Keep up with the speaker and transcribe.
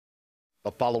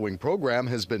The following program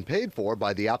has been paid for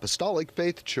by the Apostolic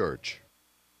Faith Church.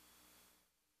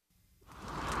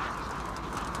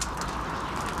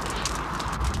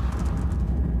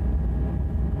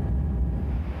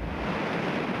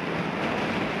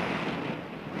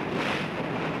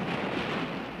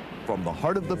 From the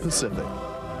heart of the Pacific,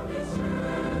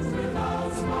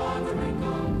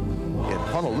 in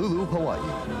Honolulu, Hawaii.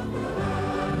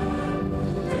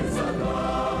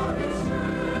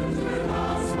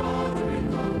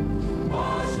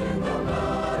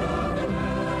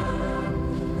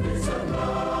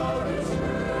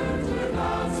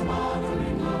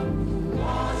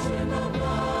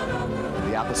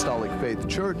 The Apostolic Faith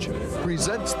Church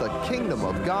presents the Kingdom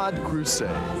of God Crusade.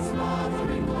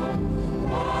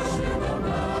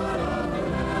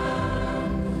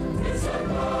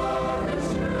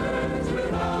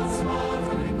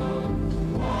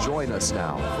 Join us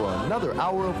now for another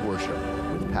hour of worship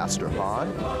with Pastor Han,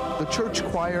 the church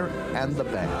choir, and the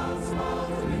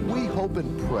band. We hope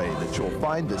and pray that you'll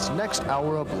find this next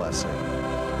hour a blessing.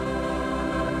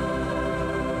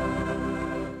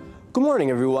 Good morning,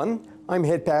 everyone. I'm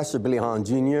Head Pastor Billy Han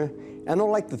Jr., and I'd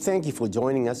like to thank you for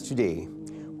joining us today.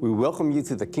 We welcome you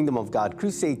to the Kingdom of God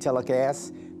Crusade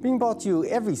telecast, being brought to you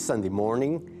every Sunday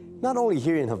morning, not only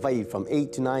here in Hawaii from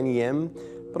 8 to 9 a.m.,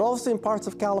 but also in parts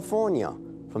of California,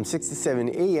 from 6 to 7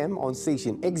 a.m. on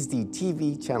station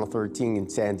XD-TV, Channel 13 in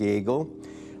San Diego,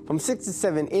 from 6 to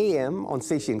 7 a.m. on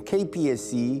station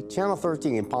KPSC, Channel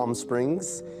 13 in Palm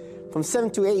Springs, from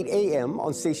 7 to 8 a.m.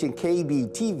 on station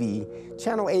KB-TV,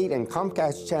 Channel 8 and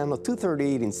Comcast Channel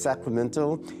 238 in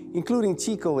Sacramento, including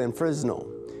Chico and Fresno.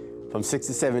 From 6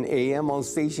 to 7 a.m. on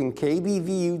station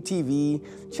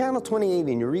KBVU-TV, Channel 28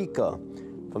 in Eureka.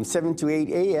 From 7 to 8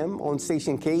 a.m. on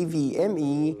station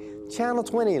KVME, Channel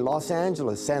 20 in Los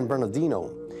Angeles, San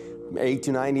Bernardino. From 8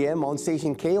 to 9 a.m. on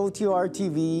station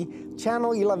KOTR-TV,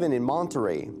 Channel 11 in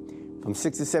Monterey. From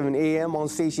 6 to 7 a.m. on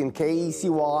station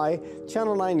KECY,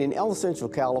 Channel 9 in El Centro,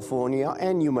 California,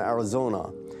 and Yuma,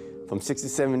 Arizona. From 6 to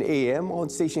 7 a.m. on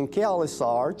station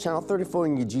KLSR, Channel 34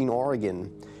 in Eugene,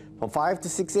 Oregon. From 5 to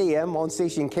 6 a.m. on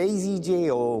station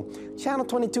KZJO, Channel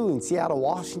 22 in Seattle,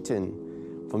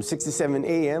 Washington. From 6 to 7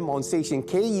 a.m. on station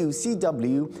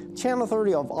KUCW, Channel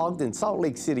 30 of Ogden, Salt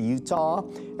Lake City, Utah,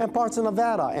 and parts of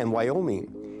Nevada and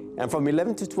Wyoming. And from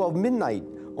 11 to 12 midnight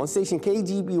on station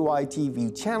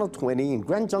KGBY-TV, Channel 20 in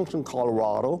Grand Junction,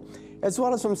 Colorado, as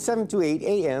well as from 7 to 8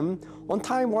 a.m. on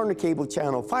Time Warner Cable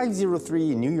Channel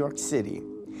 503 in New York City.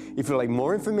 If you'd like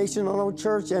more information on our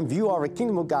church and view our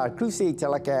Kingdom of God Crusade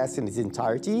telecast in its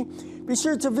entirety, be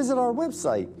sure to visit our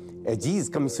website at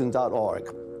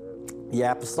JesusComingSoon.org. The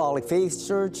Apostolic Faith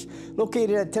Church,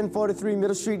 located at 1043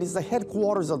 Middle Street, is the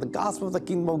headquarters of the Gospel of the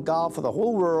Kingdom of God for the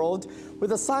whole world,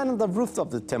 with a sign on the roof of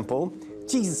the temple,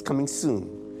 Jesus Coming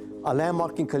Soon. A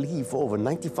landmark in Kalihi for over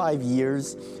 95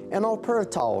 years, and our prayer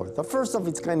tower, the first of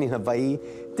its kind in Hawaii,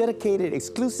 dedicated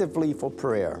exclusively for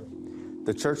prayer.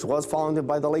 The church was founded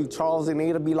by the late Charles and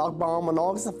Ada B. Lockbaum on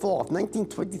August 4th,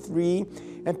 1923,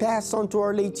 and passed on to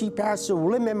our late Chief Pastor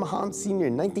William M. Mahan Sr.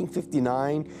 in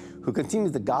 1959, who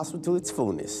continued the gospel to its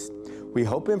fullness. We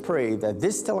hope and pray that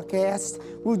this telecast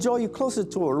will draw you closer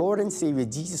to our Lord and Savior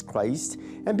Jesus Christ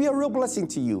and be a real blessing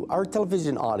to you, our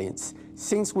television audience,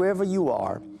 saints wherever you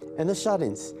are, and the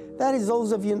shut-ins. That is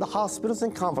those of you in the hospitals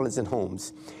and convalescent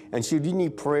homes. And should you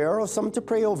need prayer or someone to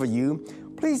pray over you,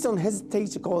 please don't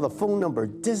hesitate to call the phone number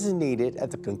designated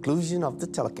at the conclusion of the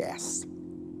telecast.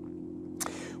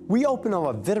 We open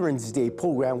our Veterans Day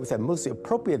program with a most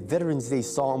appropriate Veterans Day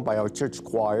song by our church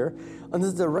choir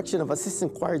under the direction of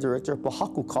Assistant Choir Director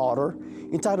Pohaku Carter,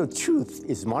 entitled Truth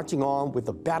is Marching On with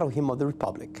the Battle Hymn of the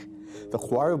Republic. The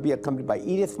choir will be accompanied by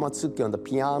Edith Matsuki on the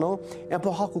piano and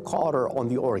Pohaku Carter on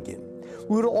the organ.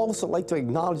 We would also like to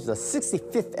acknowledge the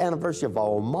 65th anniversary of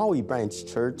our Maui Branch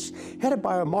Church, headed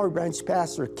by our Maui Branch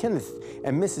Pastor Kenneth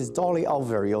and Mrs. Dolly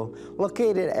Alverio,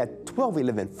 located at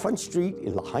 1211 Front Street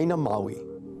in Lahaina, Maui.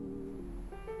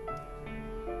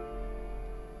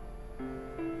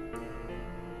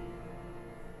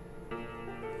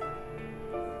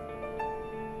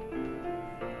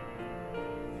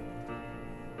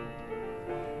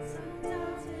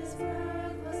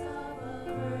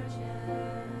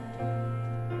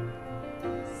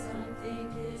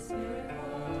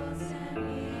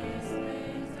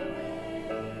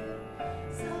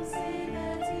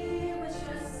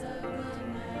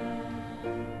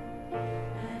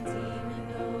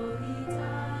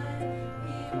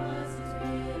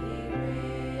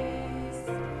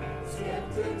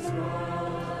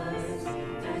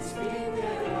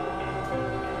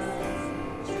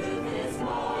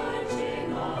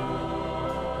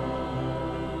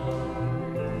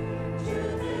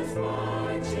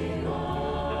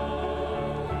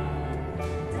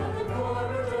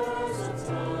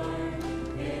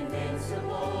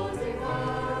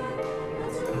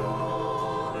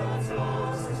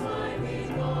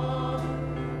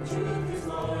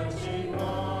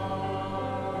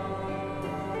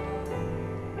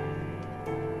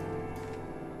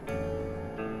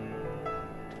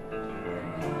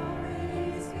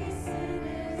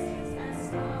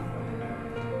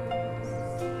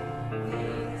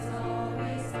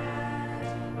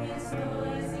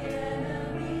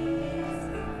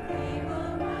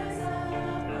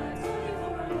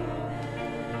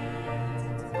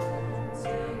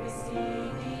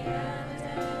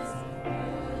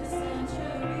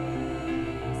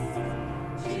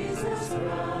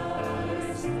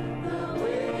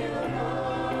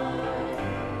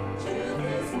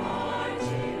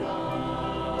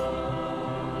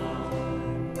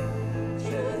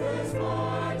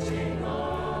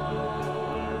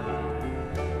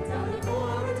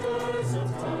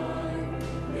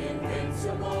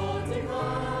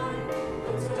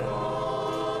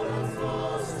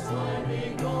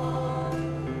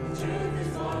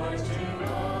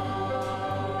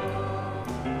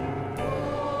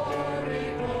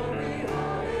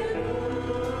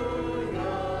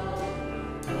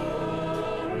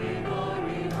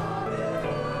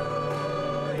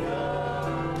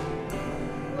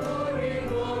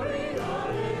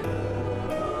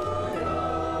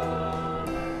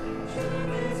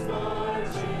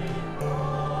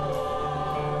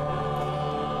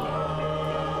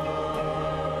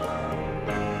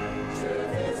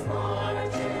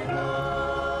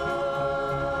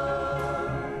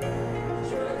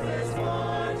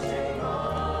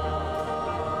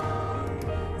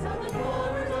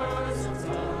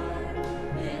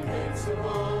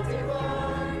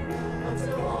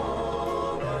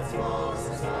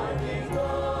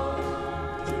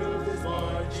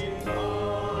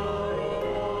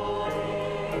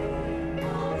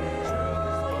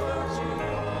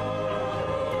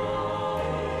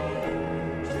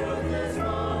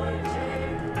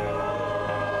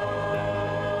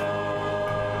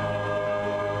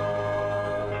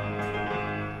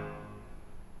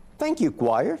 Thank you,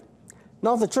 choir.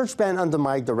 Now the church band under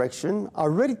my direction are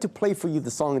ready to play for you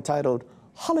the song entitled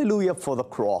Hallelujah for the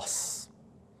Cross.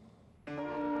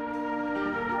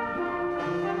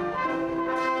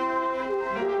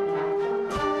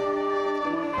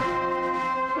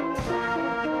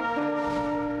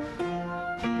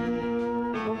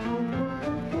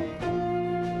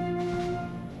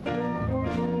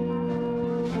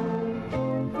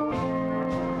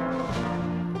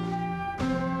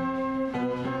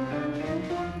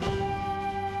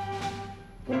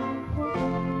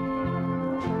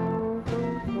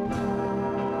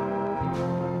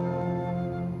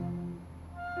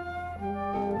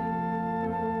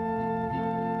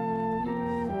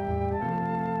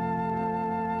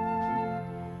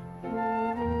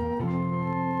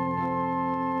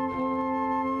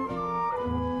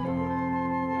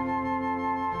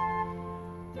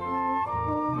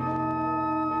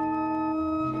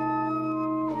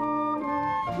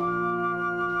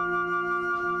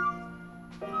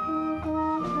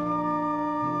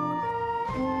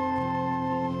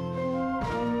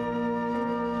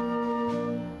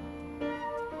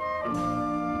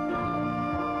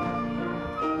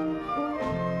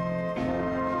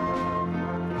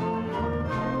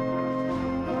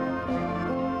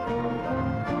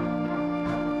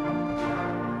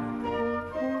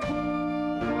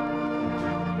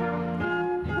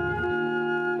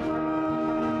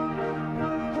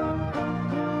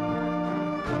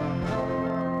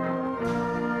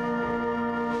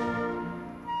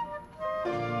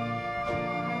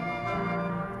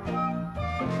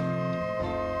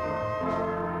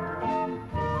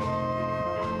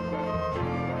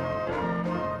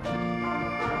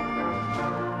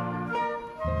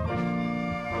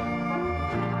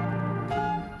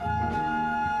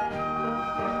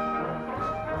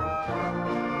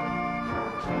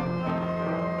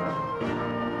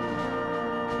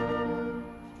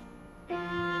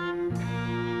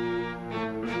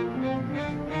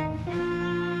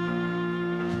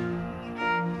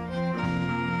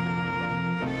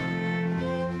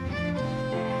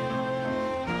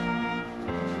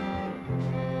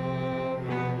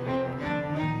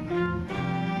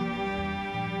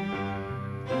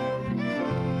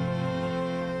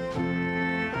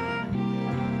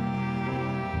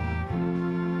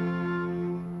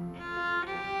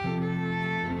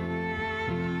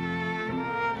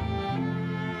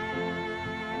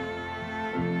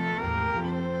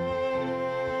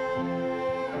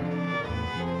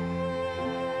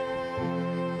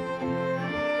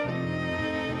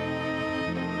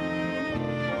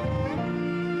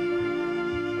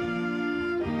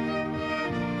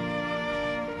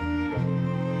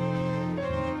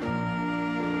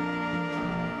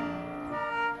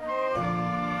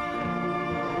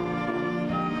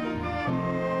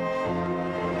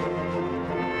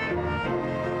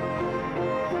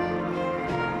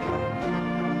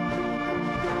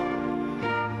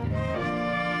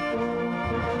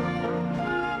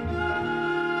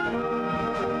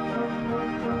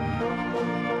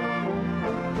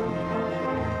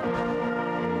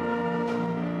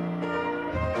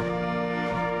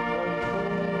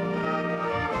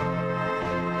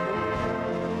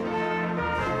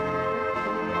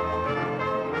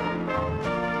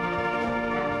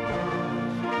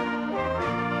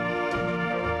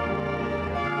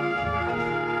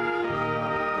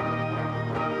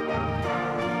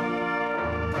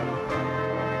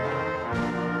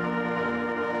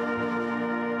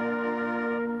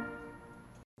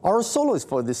 Our soloist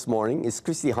for this morning is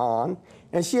Christy Hahn,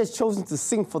 and she has chosen to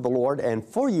sing for the Lord and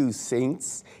for you,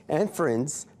 saints and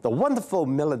friends, the wonderful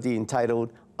melody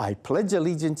entitled, I Pledge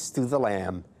Allegiance to the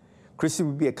Lamb. Christy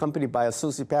will be accompanied by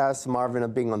Associate Pastor Marvin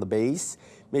Abing on the bass,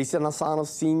 Mason Asano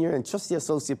Sr. and Trustee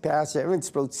Associate Pastor Aaron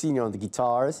Sproat Sr. on the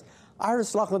guitars,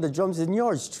 Iris Locke on the drums, and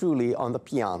yours truly on the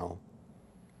piano.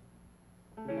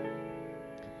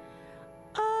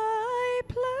 I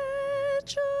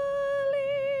pledge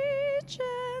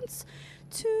allegiance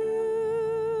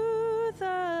to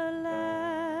the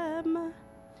Lamb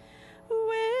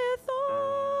with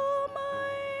all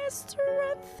my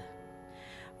strength,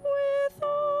 with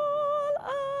all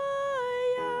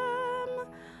I am.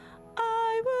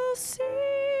 I will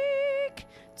seek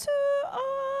to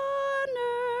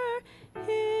honor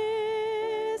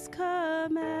His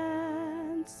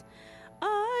commands.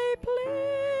 I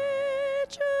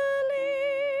pledge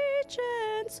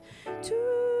allegiance to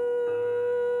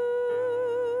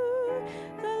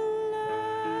the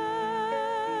Lamb.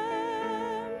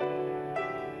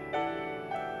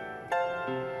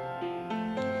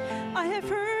 I have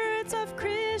heard of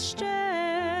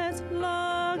Christians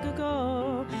long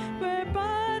ago, where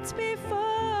but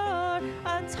before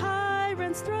a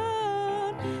tyrant's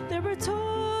throne, they were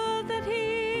told that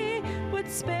he would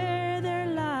spare their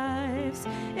lives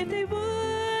if they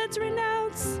would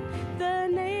renounce the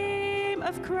name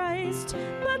of Christ.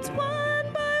 But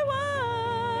one by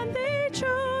one they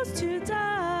chose to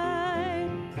die.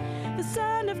 The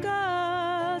Son of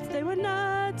God they would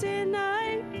not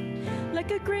deny.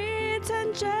 Like a great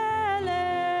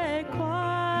angelic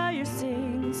choir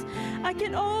sings, I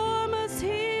can almost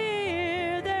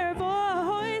hear their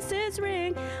voices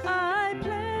ring. I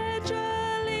pledge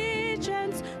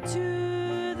allegiance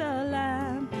to the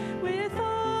Lamb with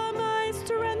all my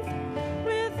strength,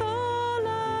 with all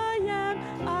I am.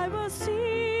 I will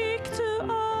seek to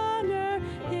honor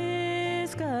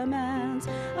His commands.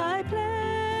 I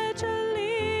pledge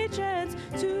allegiance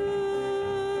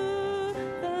to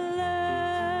the Lamb.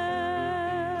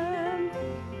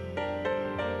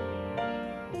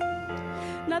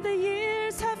 Now the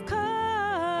years have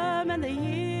come and the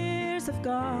years have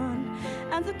gone,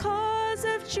 and the cause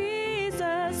of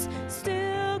Jesus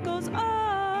still goes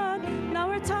on. Now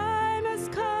our time has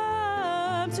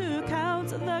come to count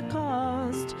the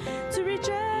cost, to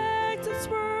reject this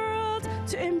world,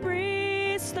 to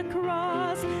embrace the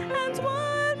cross, and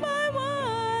one by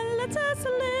one let us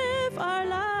live our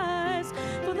lives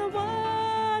for the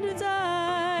one who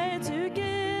died to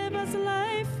give us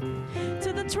life.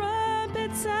 To the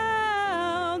trumpet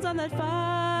sounds on that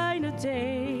final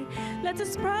day, let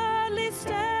us proudly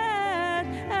stand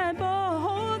and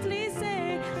boldly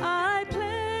say, I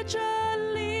pledge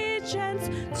allegiance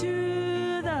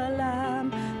to the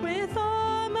Lamb with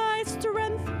all my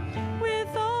strength,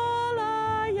 with all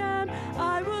I am.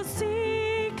 I will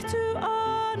seek to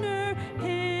honor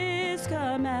His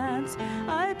commands.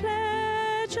 I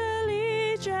pledge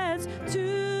allegiance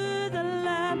to the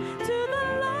Lamb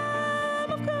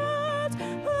of God,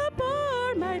 who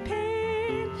bore my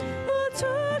pain, who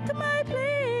took my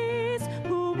place,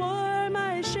 who wore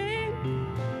my shame.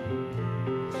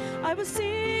 I will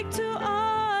seek to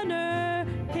honor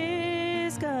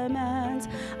His commands.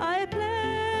 I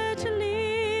pledge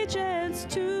allegiance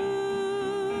to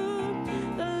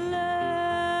the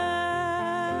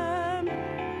Lamb.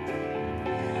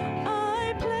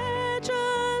 I pledge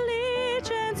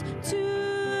allegiance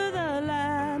to the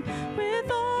Lamb with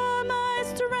all my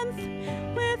strength,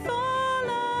 with all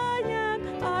I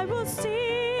am. I will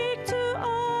seek to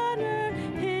honor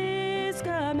His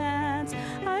commands.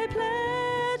 I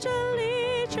pledge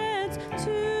allegiance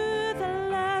to the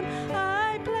Lamb.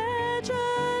 I pledge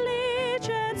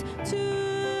allegiance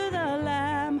to the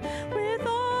Lamb with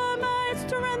all my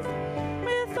strength,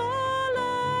 with all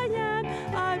I am.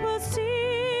 I will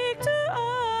seek to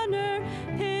honor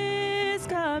His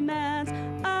commands.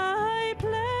 I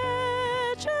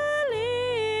pledge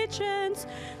allegiance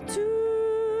to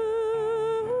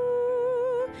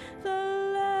the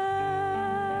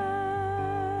Lamb.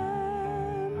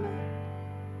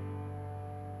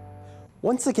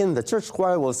 Once again, the church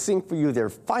choir will sing for you their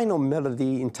final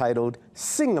melody entitled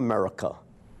Sing America.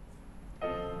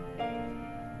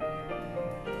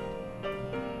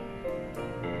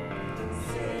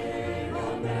 Sing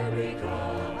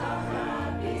America, a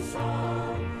happy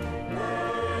song.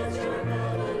 Let your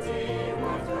melody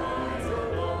worth rise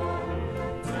along.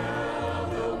 Tell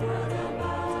the world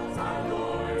about our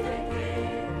Lord and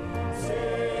King.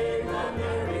 Sing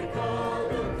America,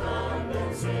 look up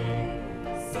and sing.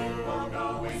 Sing while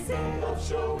going, sing love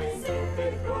showing, sing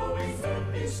faith growing, sing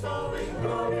bestowing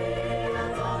glory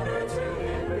and honor to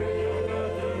Him.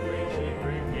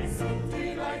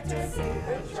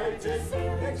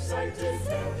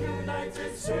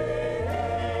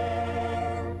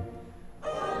 sing.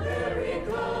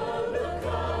 America, look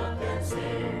up and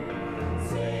sing.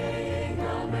 Sing,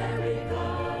 America,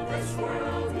 this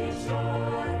world is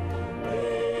yours.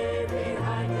 Leave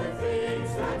behind the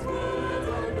things that would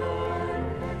adorn.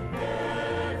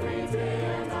 Every day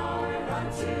and hour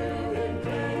unto Him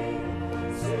came.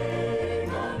 Sing,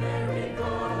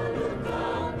 America, look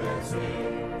up and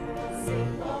sing.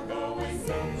 Sing, while going,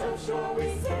 sing, love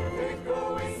showing, faith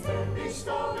growing,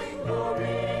 bestowing glory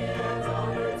and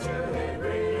honor to Him.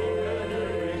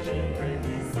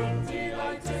 Sing,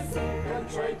 delighted,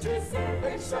 contrite,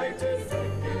 excited,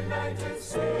 united,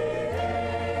 sing.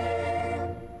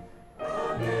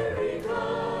 America,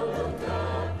 look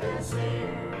up and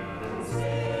sing.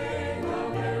 Sing,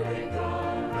 America,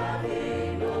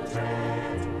 having no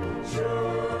dread.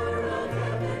 Sure of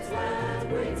heaven's land,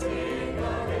 waiting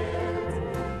ahead.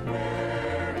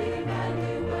 Where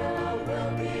Emmanuel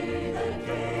will be the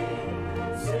King.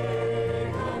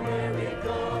 Sing,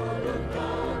 America, look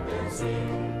up and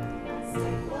sing.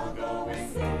 Sing while going,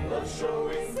 love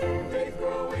showing, faith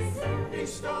growing,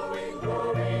 bestowing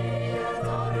glory and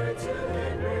honor to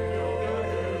Him.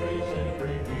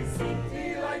 Sing,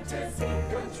 delighted,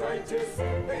 contrite,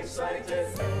 excited,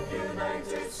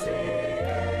 united, sing.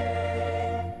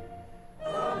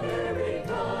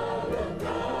 America, look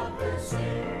up and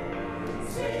sing.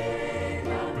 Sing,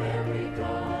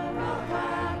 America, a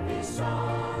happy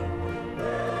song.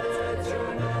 Let your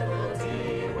melody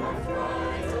walk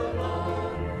right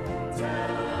along.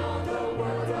 Tell the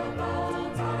world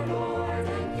about our Lord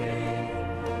and King.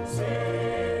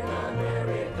 Sing,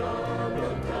 America,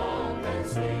 look up and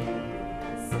sing.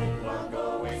 Sing while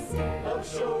going, love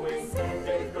showing,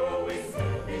 faith growing,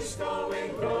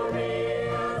 bestowing glory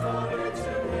and honor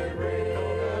to Him.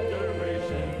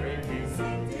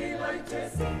 Sing,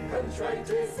 delighted, contrite,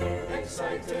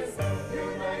 excited,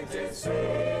 united,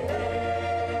 sing.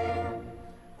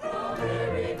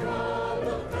 America,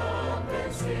 look up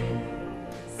and sing.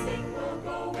 Sing while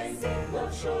going,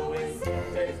 love showing,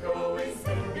 faith growing,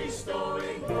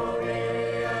 bestowing glory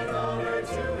and honor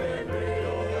to Him.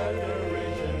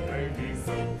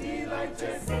 Sing,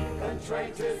 delighted,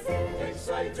 contrite,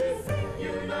 excited,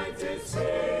 united, sing.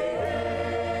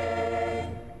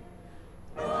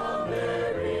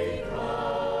 America,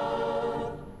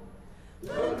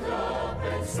 look up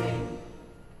and sing.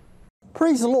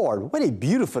 Praise the Lord. What a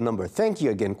beautiful number. Thank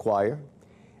you again, choir.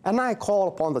 And I call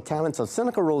upon the talents of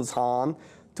Seneca Rose Hahn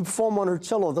to perform on her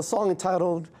cello the song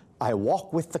entitled, I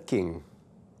Walk with the King.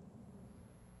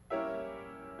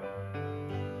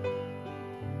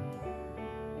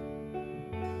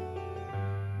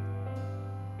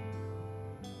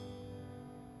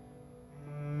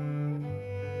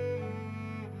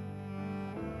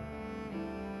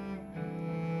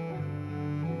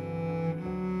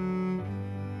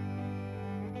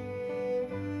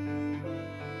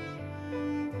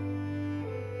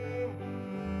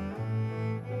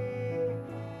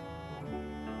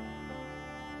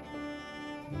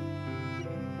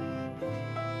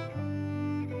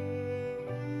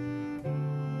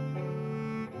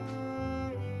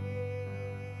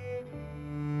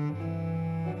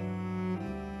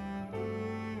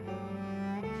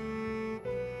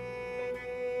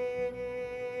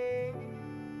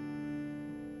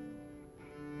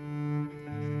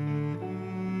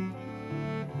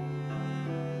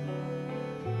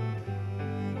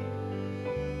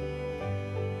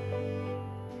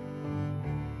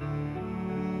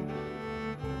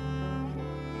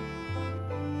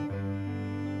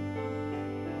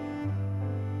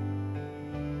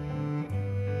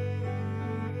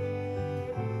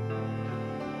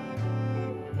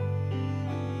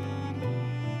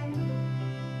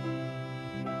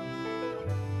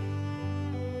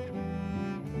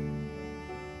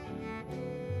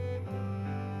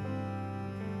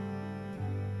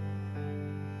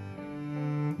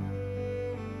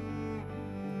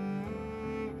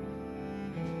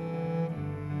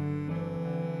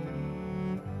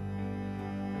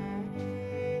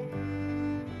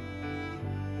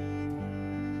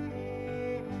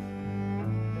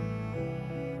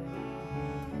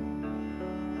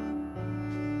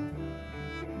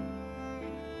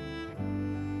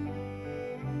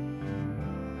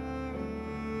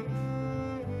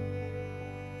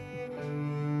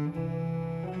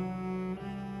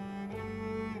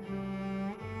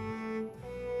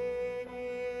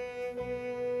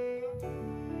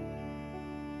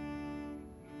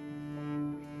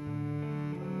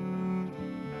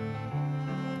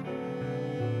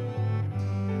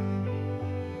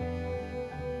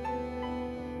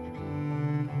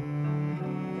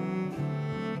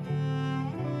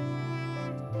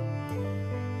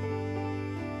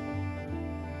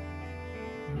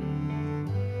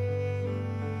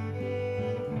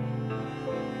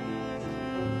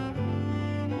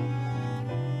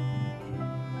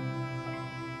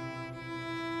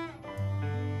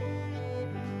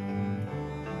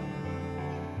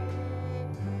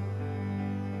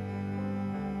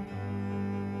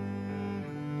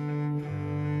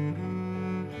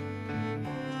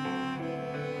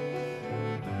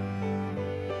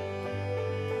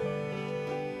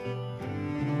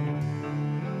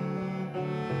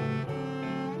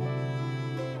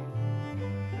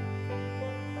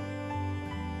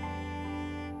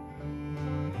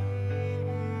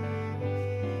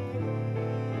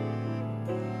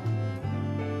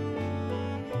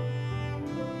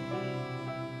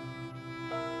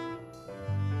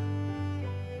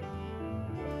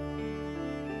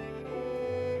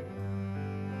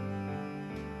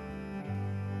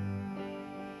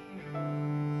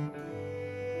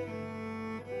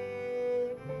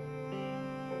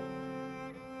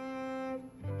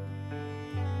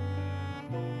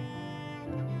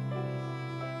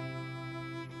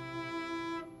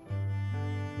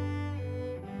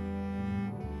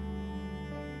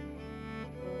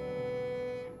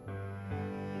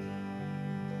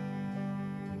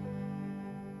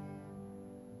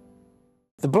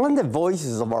 The blended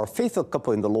voices of our faithful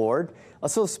couple in the Lord,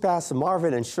 Associate Pastor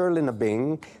Marvin and Shirley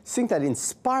Nabing, sing that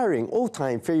inspiring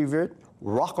old-time favorite,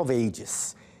 Rock of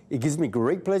Ages. It gives me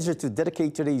great pleasure to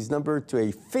dedicate today's number to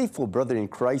a faithful brother in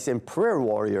Christ and prayer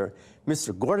warrior,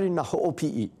 Mr. Gordon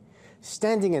Naho'opi'i.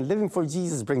 Standing and living for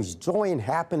Jesus brings joy and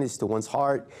happiness to one's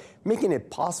heart, making it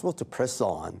possible to press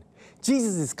on.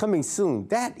 Jesus is coming soon.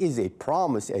 That is a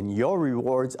promise, and your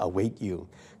rewards await you.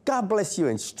 God bless you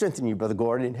and strengthen you, Brother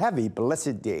Gordon. Have a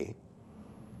blessed day.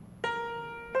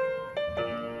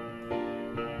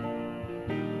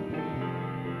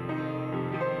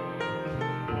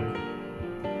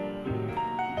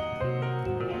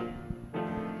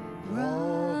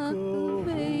 Rock of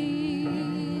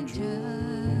Ages,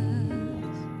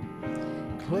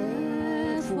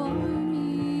 cleft for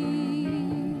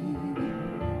me.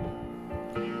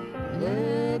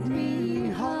 Let me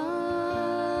hide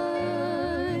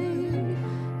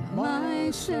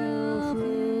myself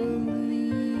in thee.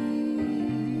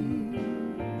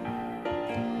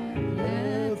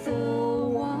 Let the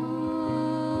water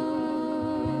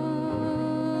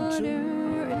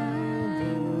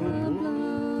and the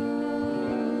blood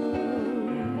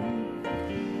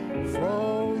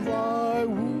from thy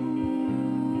wounded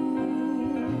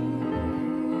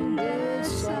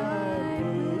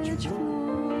side which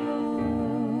flow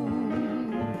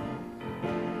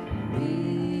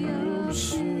be of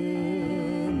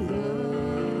sin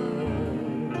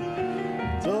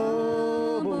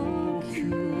double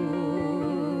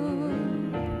cure,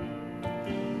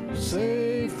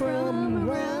 safe from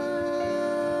wrath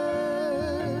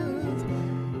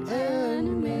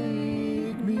and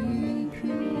make me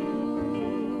pure.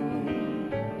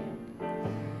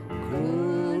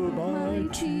 Could my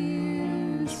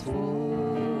tears forever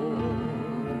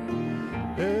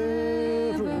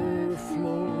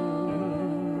flow?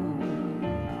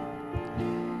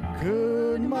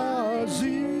 Could my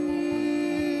zeal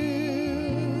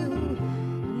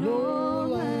no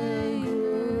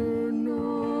longer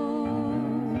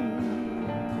know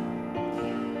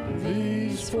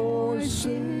these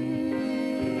forsaken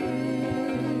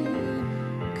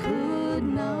could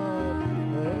not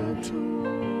atone?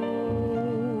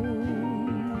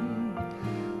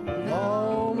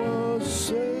 Thou must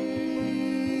save,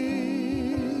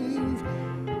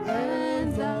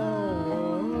 and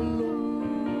thou alone.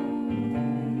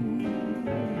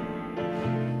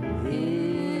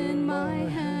 In my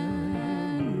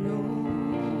hand no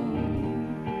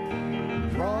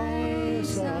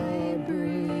price I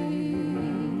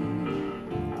bring,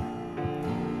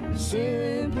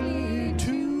 simply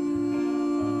to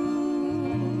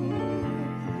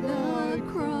thy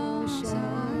cross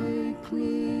I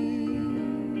cling.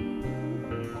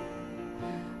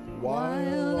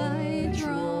 While I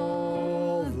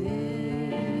draw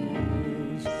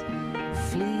this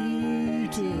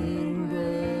fleeting breath,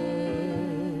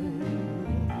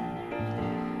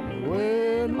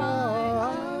 when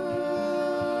my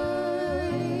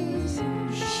eyes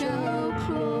shall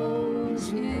close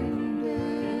in death,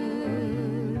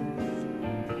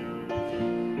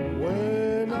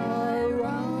 when I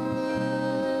rise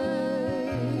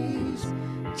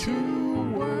to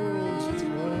worlds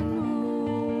unknown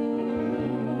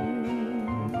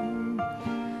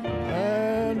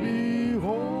and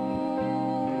behold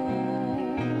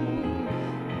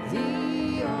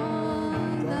thee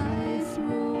on thy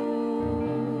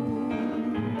throne,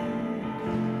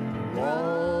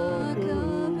 Rock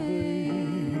of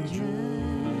Ages,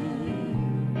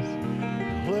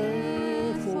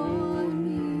 play for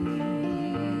me.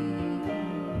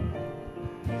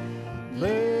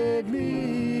 Let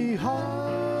me hide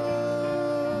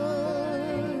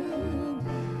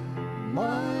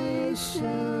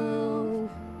myself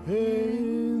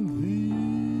in thee.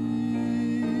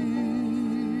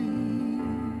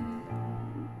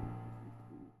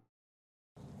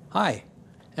 Hi,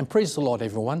 and praise the Lord,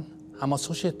 everyone. I'm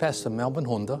Associate Pastor Melvin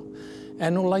Honda,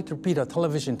 and would like to repeat our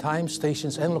television times,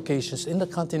 stations, and locations in the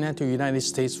continental United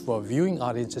States for our viewing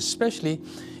audience, especially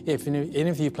if any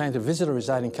of you plan to visit or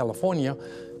reside in California,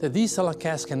 that these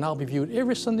telecasts can now be viewed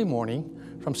every Sunday morning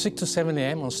from 6 to 7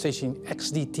 a.m. on station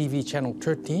XD-TV Channel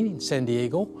 13 in San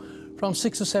Diego, from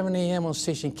 6 to 7 a.m. on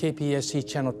station KPSC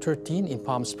Channel 13 in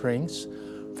Palm Springs,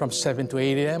 from 7 to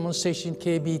 8 a.m. on station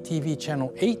KB-TV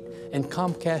Channel 8 and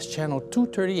Comcast Channel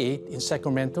 238 in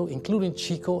Sacramento, including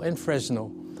Chico and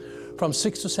Fresno. From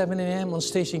 6 to 7 a.m. on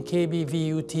station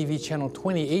KBVU-TV Channel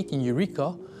 28 in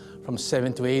Eureka, from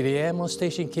 7 to 8 a.m. on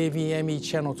station KVME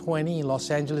Channel 20 in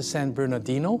Los Angeles, San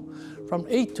Bernardino, from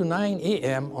 8 to 9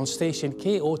 a.m. on station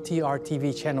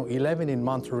KOTR-TV Channel 11 in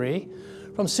Monterey,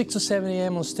 from 6 to 7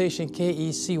 a.m. on station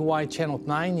KECY Channel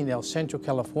 9 in El Centro,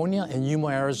 California and Yuma,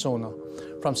 Arizona,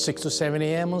 from 6 to 7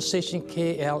 a.m. on station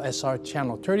KLSR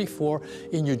Channel 34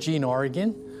 in Eugene,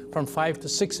 Oregon, from 5 to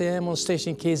 6 a.m. on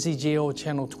station KZJO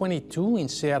Channel 22 in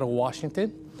Seattle,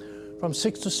 Washington, from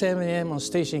 6 to 7 a.m. on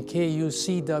station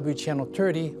KUCW Channel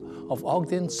 30 of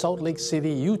Ogden, Salt Lake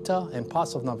City, Utah, and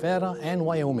parts of Nevada and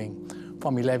Wyoming,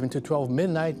 from 11 to 12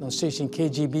 midnight on station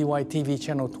KGBY-TV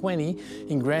Channel 20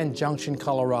 in Grand Junction,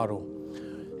 Colorado,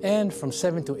 and from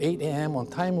 7 to 8 a.m. on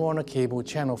Time Warner Cable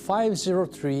Channel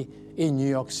 503 in New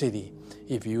York City.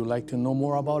 If you would like to know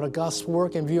more about our gospel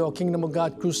work and view our Kingdom of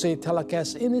God Crusade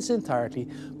telecast in its entirety,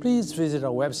 please visit our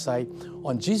website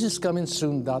on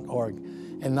JesusComingSoon.org.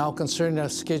 And now concerning our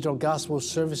scheduled gospel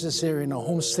services here in our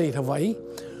home state, Hawaii,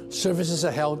 services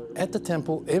are held at the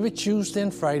temple every Tuesday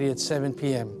and Friday at 7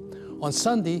 p.m. On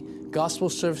Sunday, gospel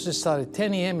services start at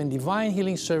 10 a.m. and divine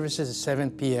healing services at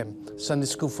 7 p.m. Sunday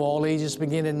school for all ages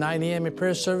begin at 9 a.m. and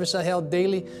prayer services are held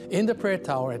daily in the prayer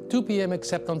tower at 2 p.m.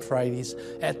 except on Fridays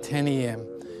at 10 a.m.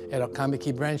 At our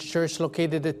Kamiki Branch Church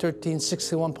located at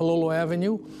 1361 Palolo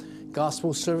Avenue,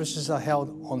 gospel services are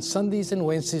held on Sundays and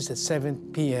Wednesdays at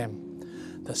 7 p.m.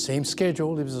 The same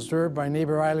schedule is observed by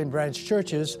neighbor island branch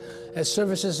churches, as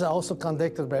services are also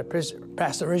conducted by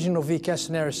Pastor Reginald V.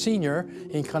 Castanera Sr.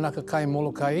 in Kanakakai,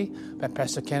 Molokai, by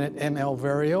Pastor Kenneth M. L.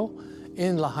 Verio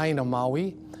in Lahaina,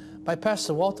 Maui, by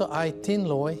Pastor Walter I.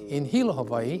 Tinloy in Hilo,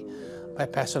 Hawaii, by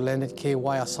Pastor Leonard K.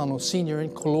 Y. Asano Sr. in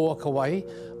Koloa, Kauai,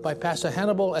 by Pastor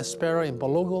Hannibal Espera in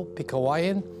Balogo,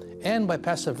 Pikawayan, and by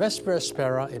Pastor Vesper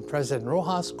Espera in President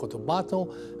Rojas,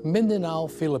 Cotabato, Mindanao,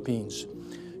 Philippines.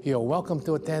 You are welcome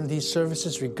to attend these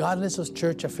services regardless of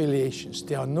church affiliations.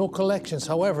 There are no collections.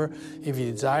 However, if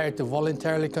you desire to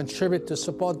voluntarily contribute to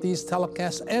support these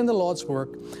telecasts and the Lord's work,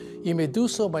 you may do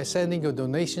so by sending your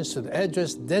donations to the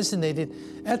address designated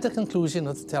at the conclusion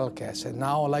of the telecast. And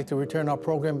now I'd like to return our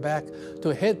program back to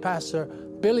Head Pastor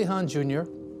Billy Hahn Jr.,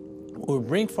 who will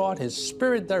bring forth his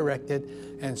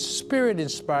Spirit-directed and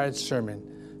Spirit-inspired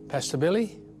sermon. Pastor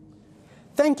Billy?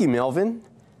 Thank you, Melvin.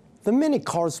 The many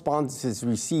correspondences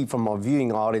received from our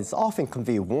viewing audience often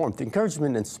convey warmth,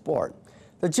 encouragement, and support.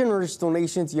 The generous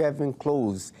donations you have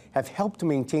enclosed have helped to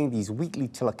maintain these weekly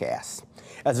telecasts.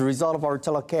 As a result of our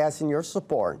telecasts and your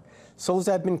support, souls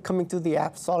have been coming to the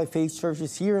Apostolic Faith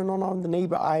Churches here and on the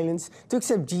neighbor islands to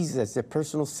accept Jesus as their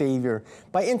personal Savior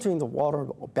by entering the water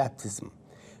of baptism.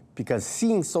 Because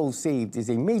seeing souls saved is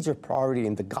a major priority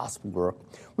in the gospel work,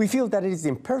 we feel that it is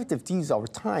imperative to use our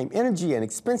time, energy, and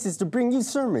expenses to bring you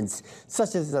sermons,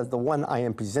 such as the one I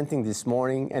am presenting this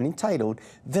morning and entitled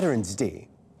Veterans Day.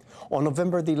 On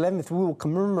November the 11th, we will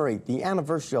commemorate the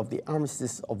anniversary of the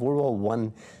armistice of World War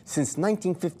I. Since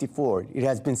 1954, it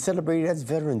has been celebrated as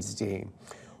Veterans Day.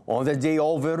 On that day,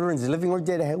 all veterans, living or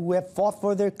dead, who have fought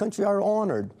for their country are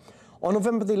honored. On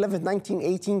November the 11th,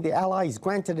 1918, the Allies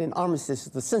granted an armistice to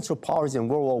the Central Powers in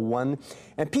World War I,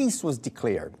 and peace was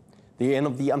declared. The end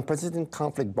of the unprecedented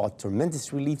conflict brought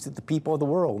tremendous relief to the people of the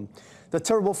world. The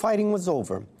terrible fighting was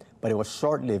over, but it was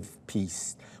short-lived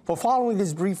peace. For following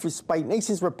this brief respite,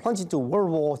 nations were plunged into World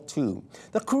War II.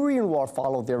 The Korean War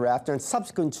followed thereafter, and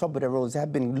subsequent troubled eras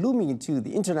have been looming into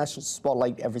the international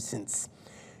spotlight ever since.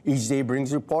 Each day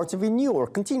brings reports of renewed or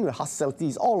continued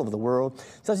hostilities all over the world,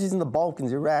 such as in the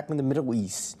Balkans, Iraq, and the Middle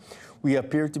East. We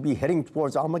appear to be heading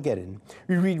towards Armageddon.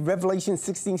 We read Revelation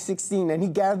 16:16, and he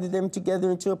gathered them together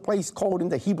into a place called in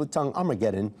the Hebrew tongue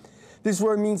Armageddon. This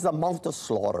word means the mount of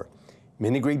slaughter.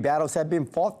 Many great battles have been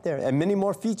fought there, and many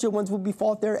more future ones will be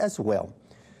fought there as well.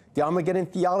 The Armageddon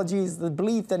theology is the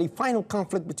belief that a final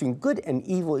conflict between good and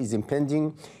evil is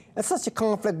impending, and such a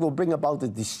conflict will bring about the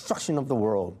destruction of the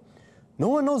world. No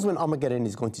one knows when Armageddon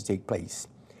is going to take place.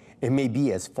 It may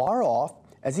be as far off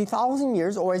as 1,000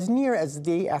 years or as near as the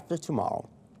day after tomorrow.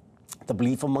 The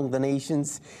belief among the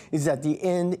nations is that the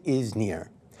end is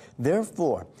near.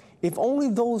 Therefore, if only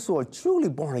those who are truly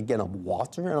born again of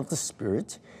water and of the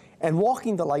Spirit and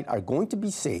walking the light are going to be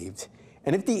saved,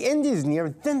 and if the end is near,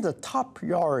 then the top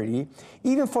priority,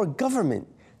 even for government,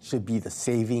 should be the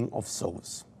saving of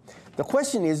souls. The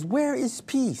question is, where is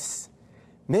peace?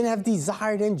 Men have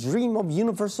desired and dreamed of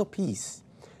universal peace.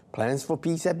 Plans for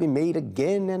peace have been made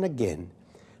again and again,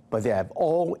 but they have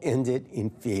all ended in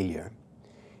failure.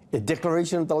 A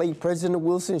declaration of the late President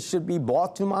Wilson should be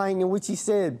brought to mind, in which he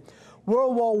said,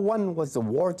 World War I was a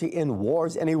war to end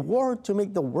wars and a war to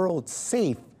make the world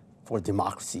safe for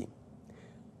democracy.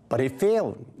 But it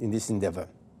failed in this endeavor.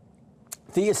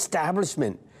 The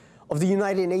establishment of the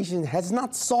United Nations has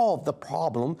not solved the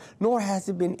problem, nor has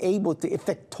it been able to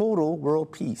effect total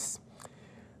world peace.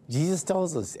 Jesus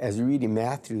tells us, as we read in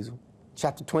Matthew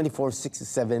chapter 24,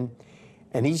 6-7,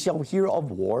 and he shall hear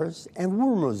of wars and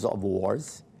rumors of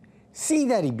wars. See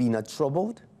that he be not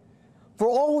troubled, for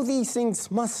all these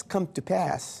things must come to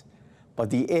pass, but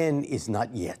the end is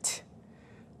not yet.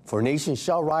 For nation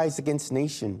shall rise against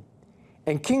nation,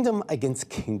 and kingdom against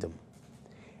kingdom.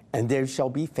 And there shall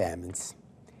be famines,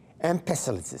 and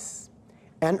pestilences,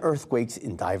 and earthquakes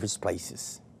in divers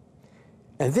places.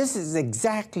 And this is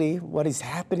exactly what is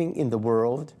happening in the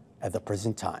world at the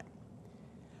present time.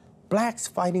 Blacks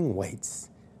fighting whites,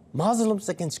 Muslims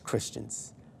against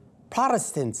Christians,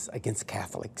 Protestants against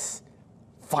Catholics,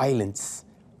 violence,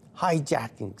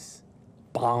 hijackings,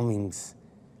 bombings,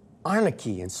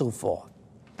 anarchy, and so forth.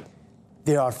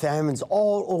 There are famines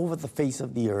all over the face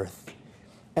of the earth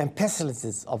and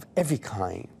pestilences of every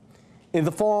kind in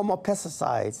the form of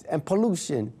pesticides and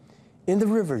pollution in the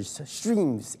rivers,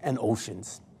 streams, and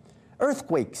oceans,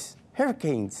 earthquakes,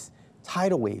 hurricanes,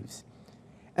 tidal waves,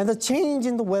 and the change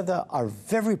in the weather are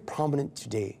very prominent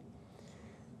today.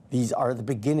 These are the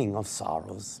beginning of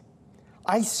sorrows.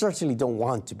 I certainly don't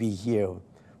want to be here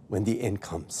when the end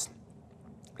comes.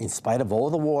 In spite of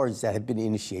all the wars that have been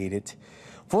initiated,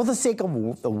 for the sake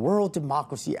of the world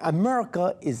democracy,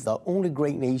 America is the only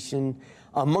great nation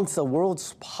amongst the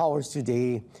world's powers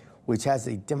today which has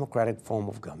a democratic form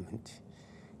of government.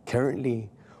 Currently,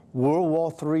 World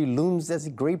War III looms as a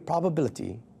great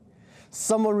probability.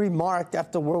 Someone remarked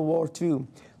after World War II,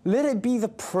 let it be the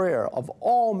prayer of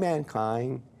all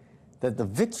mankind that the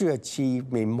victory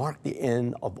achieved may mark the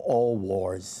end of all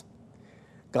wars.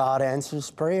 God answers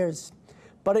prayers.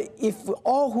 But if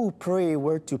all who pray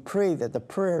were to pray that the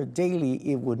prayer daily,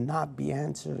 it would not be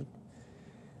answered.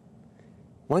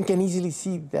 One can easily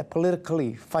see that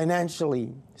politically,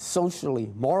 financially,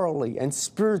 socially, morally, and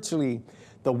spiritually,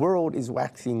 the world is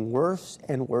waxing worse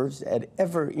and worse at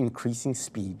ever-increasing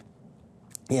speed.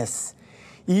 Yes,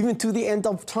 even to the end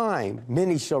of time,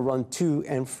 many shall run to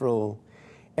and fro,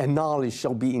 and knowledge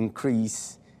shall be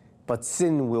increased, but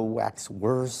sin will wax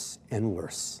worse and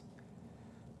worse.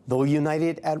 Though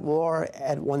united at war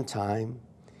at one time,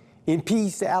 in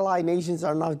peace the allied nations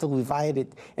are now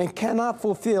divided and cannot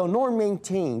fulfill nor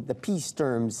maintain the peace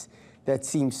terms that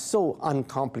seemed so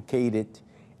uncomplicated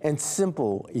and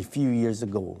simple a few years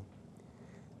ago.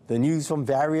 The news from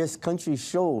various countries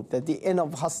show that the end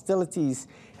of hostilities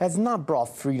has not brought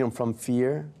freedom from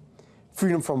fear,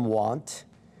 freedom from want,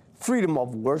 freedom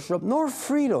of worship, nor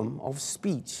freedom of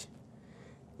speech.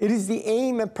 It is the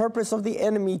aim and purpose of the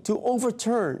enemy to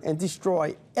overturn and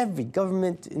destroy every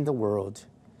government in the world.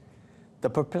 The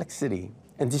perplexity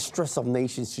and distress of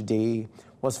nations today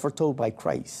was foretold by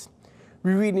Christ.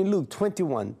 We read in Luke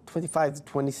 21,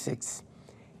 25-26,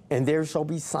 and there shall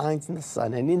be signs in the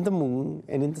sun and in the moon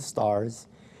and in the stars,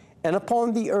 and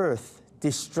upon the earth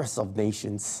distress of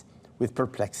nations with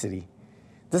perplexity,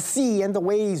 the sea and the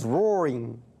waves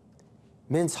roaring,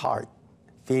 men's heart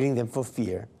failing them for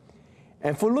fear,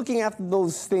 and for looking after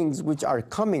those things which are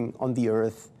coming on the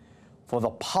earth, for the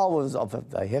powers of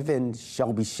the heaven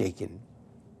shall be shaken.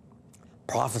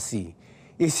 Prophecy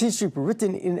is history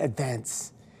written in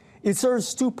advance. It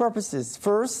serves two purposes.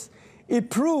 First, it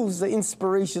proves the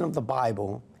inspiration of the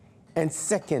Bible, and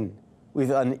second,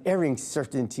 with unerring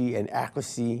certainty and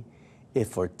accuracy, it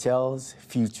foretells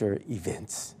future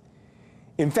events.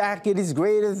 In fact, it is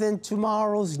greater than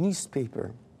tomorrow's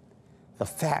newspaper. The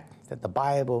fact that the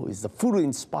Bible is the fully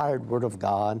inspired Word of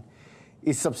God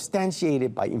is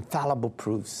substantiated by infallible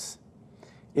proofs.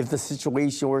 If the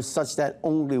situation were such that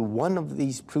only one of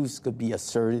these proofs could be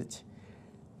asserted,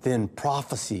 then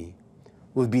prophecy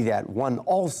would be that one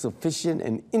all-sufficient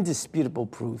and indisputable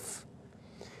proof.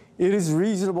 It is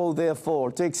reasonable,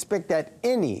 therefore, to expect that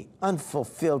any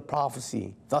unfulfilled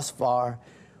prophecy thus far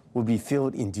will be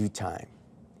filled in due time.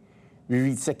 We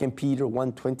read 2 Peter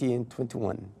 1:20 and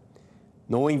 21.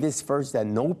 Knowing this first, that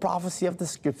no prophecy of the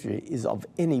Scripture is of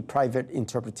any private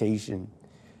interpretation.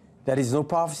 That is, no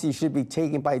prophecy should be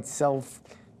taken by itself,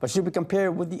 but should be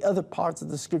compared with the other parts of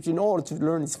the Scripture in order to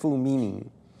learn its full meaning.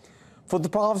 For the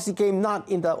prophecy came not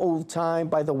in the old time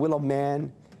by the will of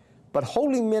man, but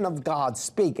holy men of God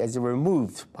spake as they were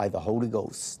moved by the Holy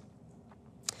Ghost.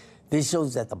 This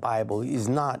shows that the Bible is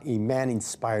not a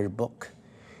man-inspired book.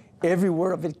 Every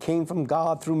word of it came from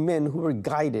God through men who were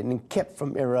guided and kept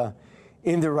from error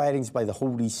in their writings by the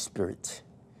Holy Spirit.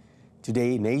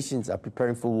 Today, nations are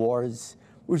preparing for wars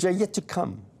which are yet to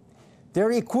come.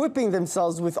 They're equipping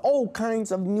themselves with all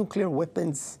kinds of nuclear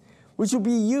weapons which will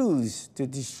be used to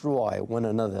destroy one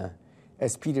another,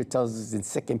 as Peter tells us in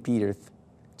 2 Peter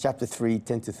chapter 3,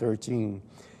 10-13.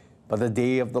 But the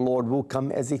day of the Lord will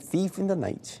come as a thief in the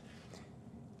night.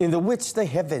 in the which the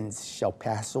heavens shall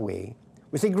pass away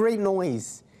with a great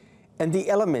noise, and the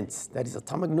elements, that is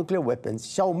atomic nuclear weapons,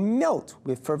 shall melt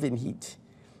with fervent heat.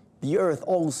 The earth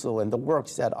also and the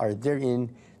works that are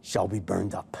therein shall be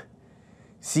burned up.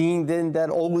 Seeing then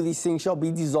that all these things shall be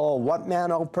dissolved, what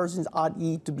manner of persons ought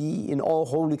ye to be in all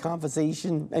holy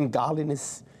conversation and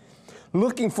godliness,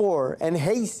 looking for and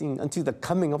hastening unto the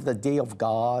coming of the day of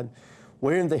God,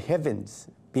 wherein the heavens,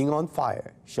 being on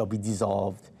fire, shall be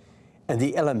dissolved, and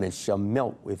the elements shall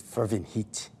melt with fervent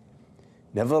heat.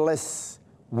 Nevertheless,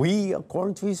 we,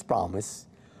 according to his promise,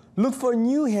 look for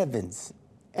new heavens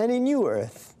and a new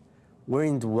earth,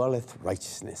 wherein dwelleth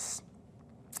righteousness.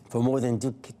 For more than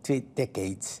 2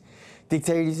 decades,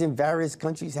 dictators in various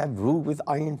countries have ruled with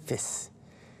iron fists.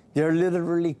 They are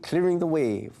literally clearing the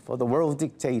way for the world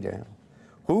dictator,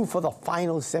 who for the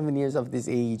final 7 years of this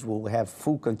age will have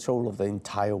full control of the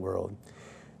entire world.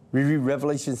 We read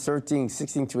Revelation 13,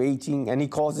 16 to 18, and he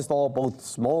causes all, both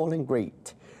small and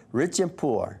great, rich and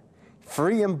poor,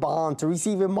 free and bond, to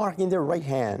receive a mark in their right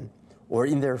hand or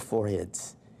in their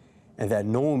foreheads, and that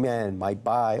no man might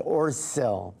buy or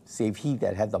sell, save he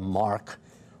that had the mark,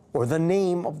 or the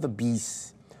name of the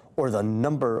beast, or the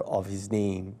number of his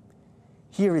name.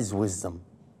 Here is wisdom.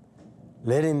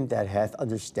 Let him that hath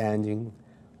understanding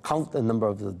count the number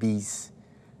of the beast,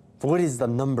 for it is the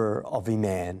number of a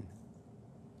man,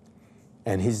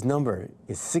 and his number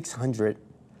is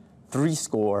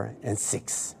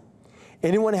 666.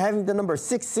 Anyone having the number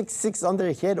 666 on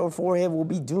their head or forehead will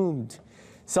be doomed.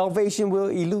 Salvation will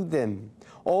elude them.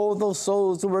 All those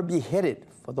souls who were beheaded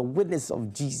for the witness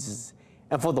of Jesus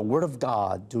and for the word of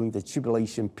God during the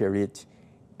tribulation period,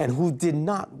 and who did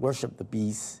not worship the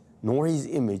beast nor his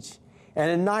image,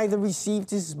 and neither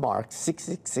received his mark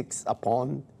 666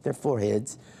 upon their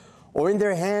foreheads or in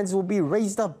their hands, will be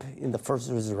raised up in the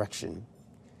first resurrection.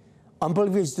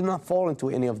 Unbelievers do not fall into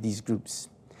any of these groups.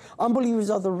 Unbelievers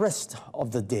are the rest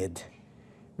of the dead.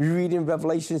 We read in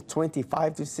Revelation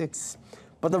 25-6,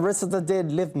 but the rest of the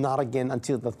dead lived not again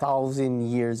until the 1,000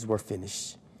 years were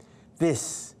finished.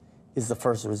 This is the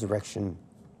first resurrection.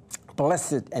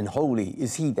 Blessed and holy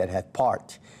is he that hath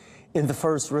part in the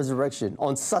first resurrection.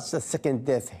 On such the second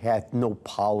death hath no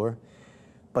power,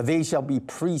 but they shall be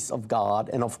priests of God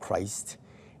and of Christ,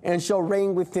 and shall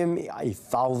reign with him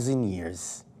 1,000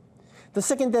 years. The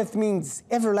second death means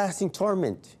everlasting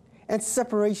torment and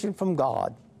separation from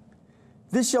God.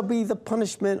 This shall be the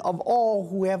punishment of all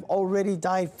who have already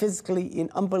died physically in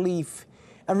unbelief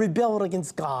and rebelled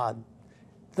against God.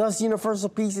 Thus universal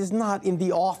peace is not in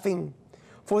the offing,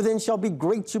 for then shall be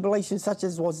great tribulation such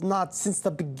as was not since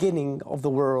the beginning of the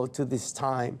world to this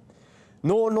time,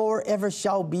 nor ever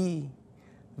shall be.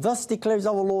 Thus declares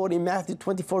our Lord in Matthew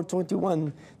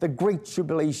 24:21, the great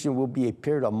tribulation will be a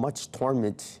period of much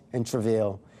torment and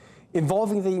travail,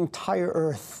 involving the entire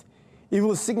earth. It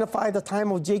will signify the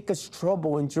time of Jacob's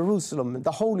trouble in Jerusalem, and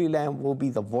the Holy Land will be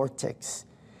the vortex.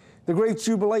 The great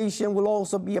tribulation will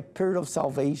also be a period of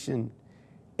salvation.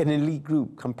 An elite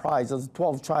group comprised of the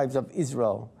 12 tribes of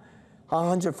Israel,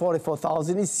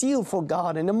 144,000, is sealed for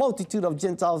God, and a multitude of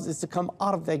Gentiles is to come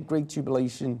out of that great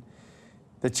tribulation.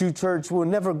 The true church will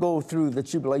never go through the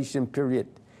tribulation period,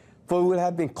 for it will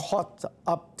have been caught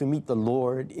up to meet the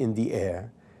Lord in the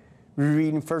air. We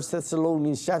read in 1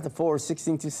 Thessalonians chapter 4,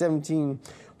 16-17,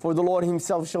 for the Lord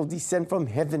himself shall descend from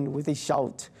heaven with a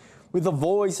shout, with the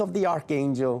voice of the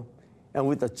archangel, and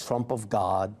with the trump of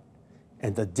God,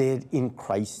 and the dead in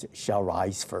Christ shall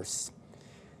rise first.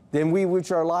 Then we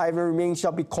which are alive and remain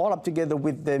shall be caught up together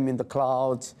with them in the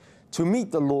clouds to meet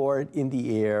the Lord in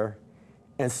the air,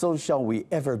 and so shall we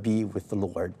ever be with the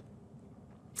Lord.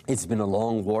 It's been a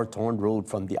long, war-torn road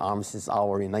from the armistice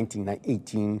hour in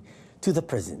 1918 to the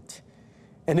present,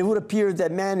 and it would appear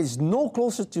that man is no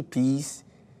closer to peace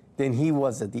than he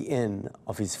was at the end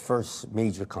of his first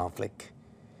major conflict.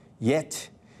 Yet,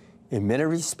 in many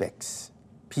respects,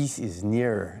 peace is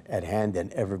nearer at hand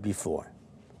than ever before.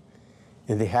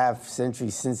 In the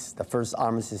half-century since the first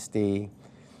armistice day,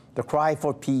 the cry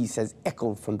for peace has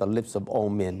echoed from the lips of all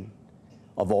men,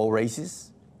 of all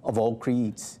races, of all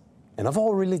creeds, and of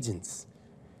all religions.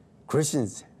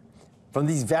 Christians from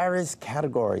these various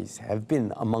categories have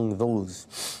been among those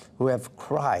who have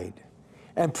cried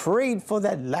and prayed for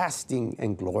that lasting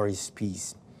and glorious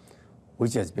peace,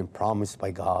 which has been promised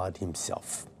by God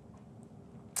himself.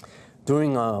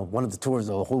 During one of the tours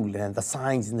of the Holy Land, the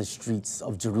signs in the streets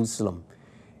of Jerusalem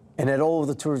and at all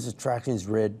the tourist attractions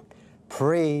read,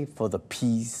 "Pray for the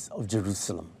peace of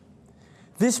Jerusalem."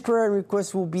 This prayer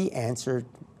request will be answered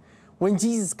when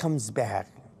Jesus comes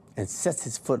back and sets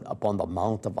his foot upon the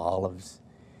Mount of Olives,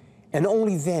 and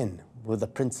only then will the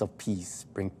Prince of Peace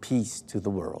bring peace to the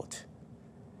world.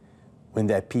 When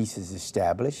that peace is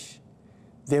established,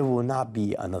 there will not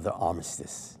be another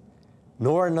armistice,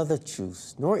 nor another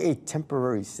truce, nor a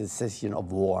temporary cessation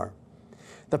of war.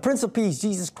 The Prince of Peace,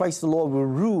 Jesus Christ the Lord, will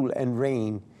rule and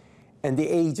reign, and the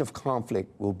age of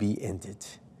conflict will be ended.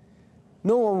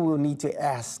 No one will need to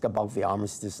ask about the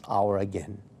armistice hour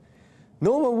again.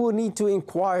 No one will need to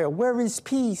inquire, where is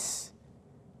peace?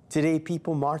 Today,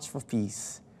 people march for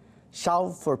peace,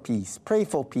 shout for peace, pray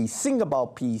for peace, sing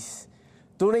about peace,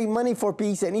 donate money for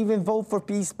peace, and even vote for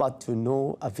peace, but to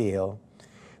no avail.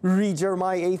 Read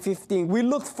Jeremiah 8:15. We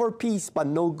looked for peace, but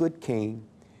no good came,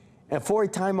 and for a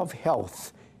time of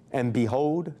health, and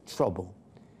behold, trouble.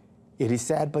 It is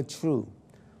sad but true.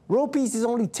 World peace is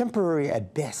only temporary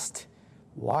at best.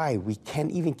 Why? We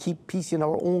can't even keep peace in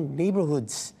our own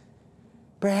neighborhoods.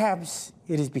 Perhaps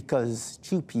it is because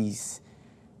true peace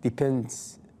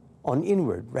depends on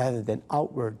inward rather than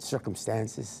outward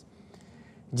circumstances.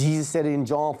 Jesus said in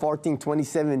John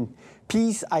 14:27,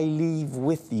 peace I leave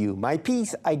with you, my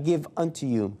peace I give unto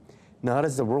you. Not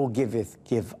as the world giveth,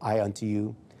 give I unto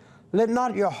you. Let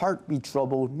not your heart be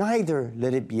troubled, neither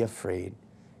let it be afraid.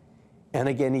 And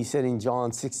again he said in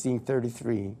John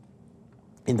 16:33,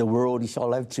 in the world ye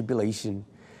shall have tribulation,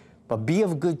 but be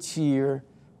of good cheer,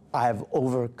 I have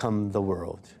overcome the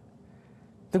world.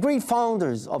 The great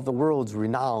founders of the world's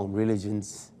renowned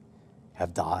religions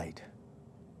have died,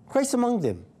 Christ among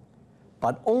them.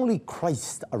 But only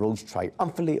Christ arose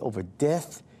triumphantly over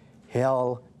death,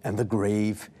 hell, and the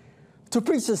grave to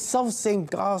preach the self-same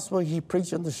gospel he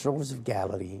preached on the shores of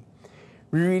Galilee.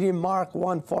 We read in Mark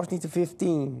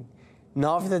 1:14-15,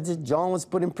 now after that John was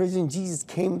put in prison, Jesus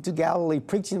came to Galilee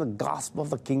preaching the gospel of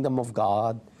the kingdom of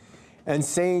God and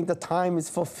saying the time is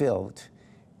fulfilled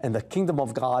and the kingdom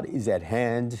of God is at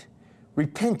hand.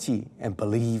 Repent ye and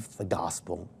believe the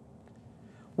gospel.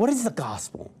 What is the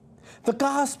gospel? The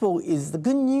gospel is the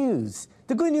good news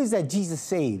that Jesus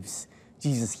saves,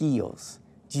 Jesus heals,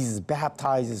 Jesus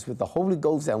baptizes with the Holy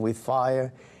Ghost and with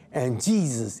fire, and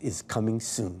Jesus is coming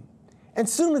soon, and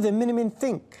sooner than many men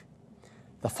think.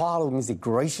 The following is a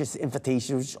gracious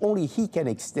invitation which only he can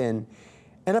extend,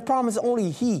 and a promise only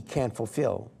he can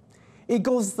fulfill. It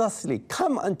goes thusly,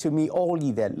 come unto me all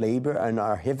ye that labor and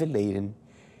are heavy laden,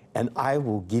 and I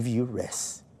will give you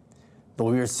rest.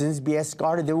 Though your sins be as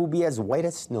scarlet, they will be as white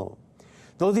as snow.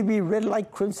 Though they be red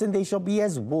like crimson, they shall be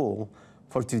as wool.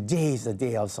 For today is the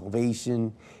day of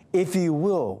salvation, if you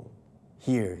will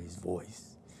hear his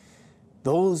voice.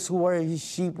 Those who are his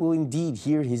sheep will indeed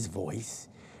hear his voice.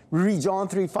 We read John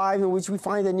 3:5, in which we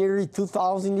find that nearly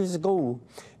 2,000 years ago,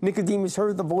 Nicodemus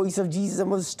heard the voice of Jesus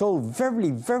and was told,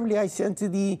 verily, verily, I say unto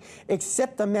thee,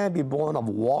 except a man be born of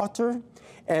water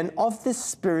and of the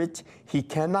Spirit, he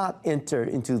cannot enter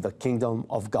into the kingdom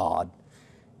of God.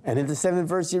 And in the 7th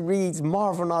verse it reads,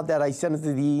 marvel not that I said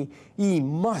unto thee, ye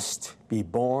must be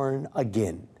born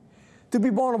again. To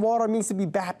be born of water means to be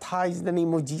baptized in the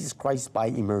name of Jesus Christ by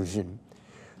immersion.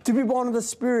 To be born of the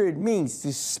Spirit means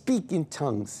to speak in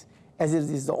tongues, as it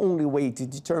is the only way to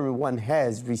determine one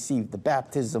has received the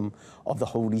baptism of the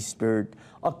Holy Spirit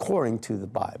according to the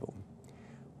Bible.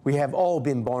 We have all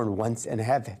been born once and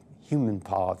have human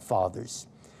fathers.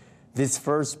 This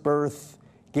first birth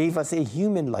gave us a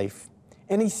human life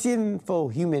and a sinful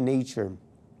human nature.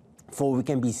 For we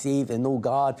can be saved and know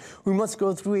God, we must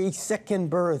go through a second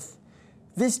birth.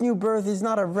 This new birth is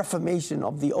not a reformation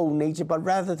of the old nature, but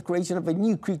rather the creation of a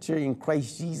new creature in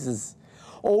Christ Jesus.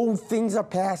 Old things are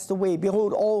passed away.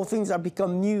 Behold, all things are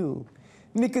become new.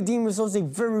 Nicodemus was a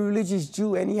very religious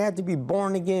Jew, and he had to be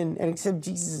born again and accept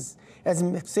Jesus as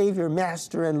Savior,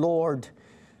 Master, and Lord.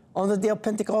 On the day of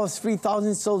Pentecost,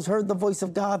 3,000 souls heard the voice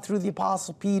of God through the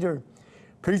Apostle Peter,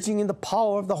 preaching in the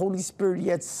power of the Holy Spirit. He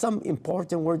had some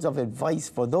important words of advice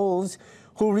for those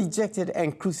who rejected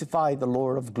and crucified the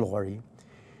Lord of glory.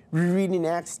 We read in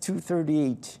Acts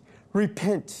 2:38,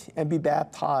 repent and be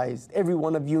baptized, every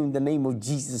one of you, in the name of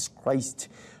Jesus Christ,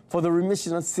 for the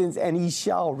remission of sins, and ye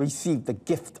shall receive the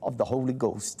gift of the Holy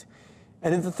Ghost.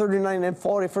 And in the 39th and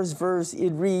 41st verse, it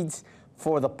reads,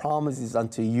 for the promise is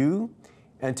unto you,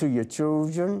 and to your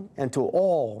children, and to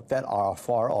all that are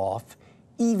far off,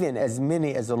 even as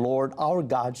many as the Lord our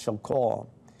God shall call.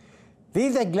 They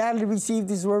that gladly received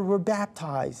this word were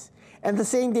baptized, and the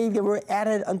same day there were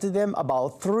added unto them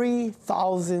about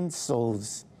 3,000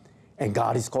 souls. And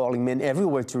God is calling men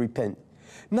everywhere to repent,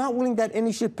 not willing that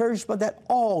any should perish, but that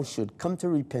all should come to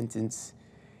repentance.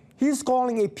 He is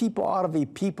calling a people out of a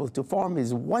people to form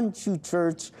his one true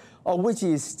church, of which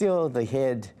he is still the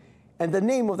head. And the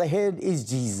name of the head is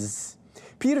Jesus.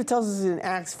 Peter tells us in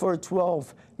Acts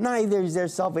 4:12, neither is there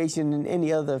salvation in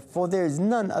any other, for there is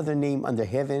none other name under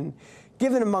heaven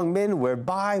given among men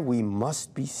whereby we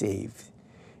must be saved.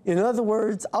 In other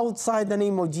words, outside the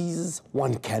name of Jesus,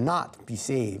 one cannot be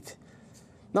saved.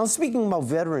 Now, speaking about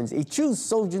veterans, a true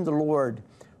soldier in the Lord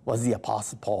was the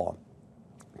Apostle Paul.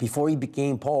 Before he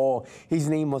became Paul, his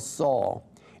name was Saul,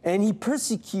 and he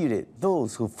persecuted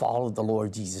those who followed the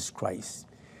Lord Jesus Christ.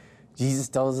 Jesus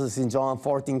tells us in John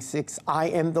 14:6, I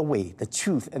am the way, the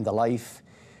truth, and the life.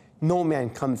 No man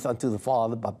cometh unto the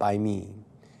Father but by me.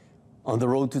 On the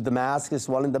road to Damascus,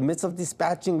 while in the midst of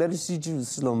dispatching letters to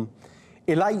Jerusalem,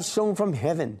 a light shone from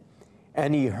heaven,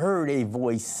 and he heard a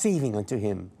voice saying unto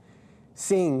him,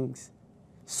 saying,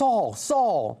 Saul,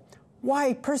 Saul,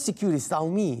 why persecutest thou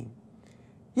me?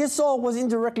 Yet Saul was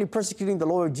indirectly persecuting the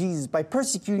Lord Jesus by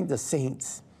persecuting the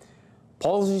saints.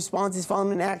 Paul's response is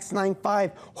found in Acts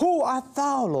 9:5. Who art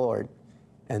thou, Lord?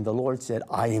 And the Lord said,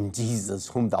 I am Jesus,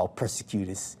 whom thou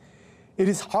persecutest. It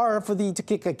is hard for thee to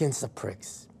kick against the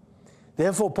pricks.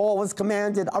 Therefore Paul was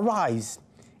commanded, Arise,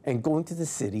 and go into the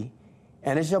city,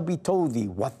 and it shall be told thee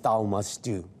what thou must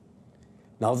do.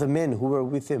 Now the men who were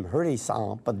with him heard a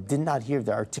sound, but did not hear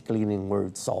the articulating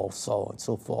words, Saul, Saul, and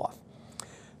so forth.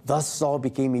 Thus Saul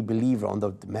became a believer on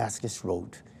the Damascus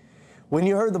road. When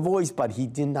he heard the voice, but he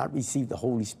did not receive the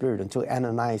Holy Spirit until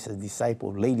Ananias, his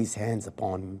disciple, laid his hands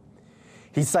upon him.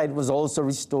 His sight was also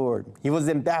restored. He was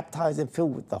then baptized and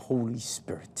filled with the Holy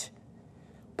Spirit.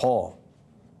 Paul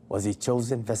was a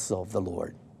chosen vessel of the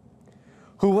Lord,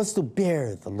 who was to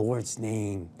bear the Lord's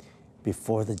name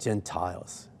before the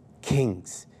Gentiles,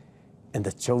 kings, and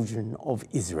the children of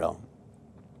Israel.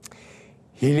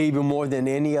 He labored more than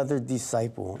any other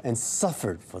disciple and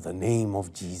suffered for the name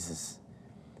of Jesus.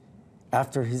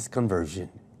 After his conversion,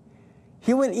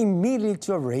 he went immediately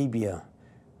to Arabia,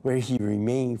 where he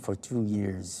remained for 2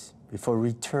 years before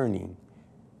returning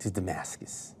to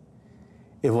Damascus.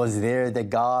 It was there that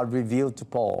God revealed to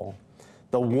Paul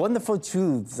the wonderful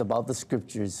truths about the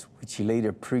Scriptures, which he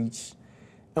later preached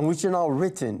and which are now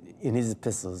written in his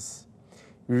epistles.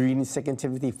 We read in 2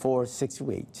 Timothy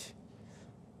 4:6-8.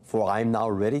 For I am now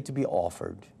ready to be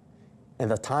offered, and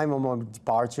the time of my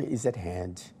departure is at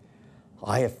hand.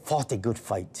 I have fought a good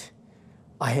fight.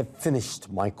 I have finished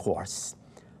my course.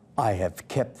 I have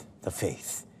kept the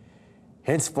faith.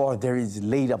 Henceforth there is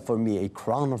laid up for me a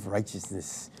crown of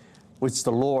righteousness, which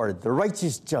the Lord, the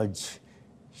righteous judge,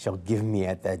 shall give me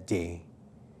at that day.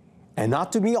 And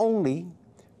not to me only,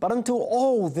 but unto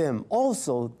all them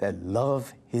also that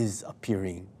love his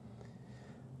appearing.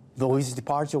 Though his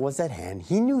departure was at hand,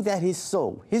 he knew that his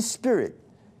soul, his spirit,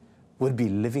 would be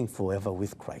living forever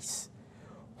with Christ,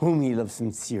 whom he loved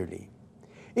sincerely.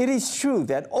 It is true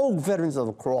that all veterans of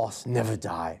the cross never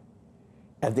die.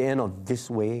 At the end of this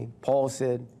way, Paul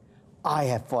said, I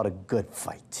have fought a good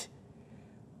fight.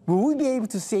 Will we be able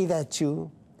to say that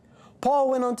too?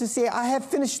 Paul went on to say, I have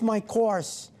finished my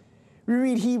course. We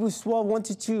read Hebrews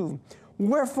 12:1-2.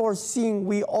 Wherefore, seeing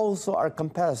we also are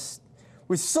compassed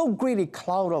with so great a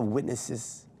cloud of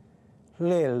witnesses,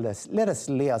 let us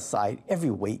lay aside every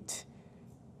weight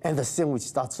and the sin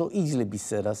which doth so easily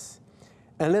beset us,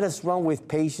 and let us run with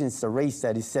patience the race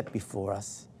that is set before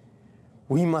us.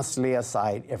 We must lay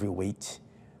aside every weight,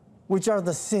 which are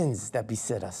the sins that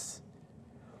beset us.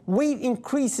 Weight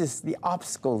increases the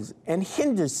obstacles and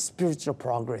hinders spiritual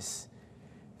progress.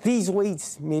 These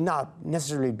weights may not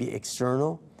necessarily be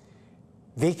external.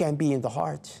 They can be in the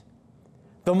heart.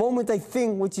 The moment a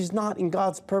thing which is not in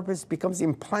God's purpose becomes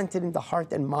implanted in the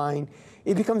heart and mind,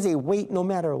 it becomes a weight no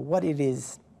matter what it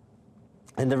is.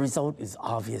 And the result is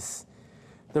obvious.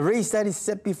 The race that is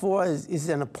set before us is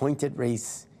an appointed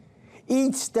race.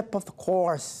 Each step of the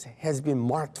course has been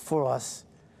marked for us.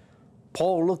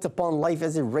 Paul looked upon life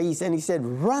as a race, and he said,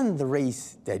 run the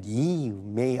race that ye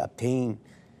may obtain.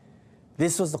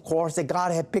 This was the course that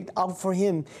God had picked out for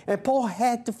him, and Paul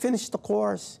had to finish the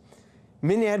course.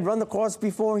 Many had run the course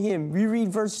before him. We read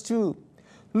verse 2,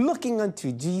 looking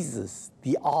unto Jesus,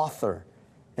 the author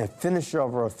and finisher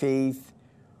of our faith,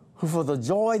 who for the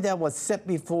joy that was set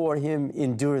before him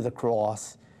endured the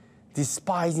cross,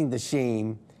 despising the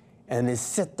shame, and is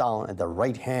set down at the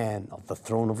right hand of the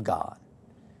throne of God.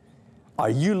 Are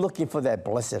you looking for that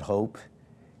blessed hope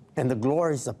and the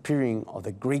glorious appearing of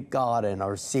the great God and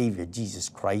our Savior, Jesus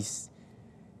Christ,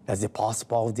 as the Apostle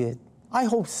Paul did? I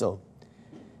hope so.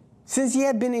 Since he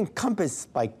had been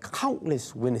encompassed by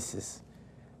countless witnesses,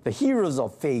 the heroes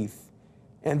of faith,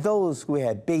 and those who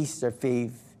had based their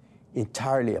faith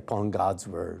entirely upon God's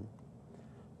word.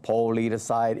 Paul laid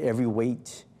aside every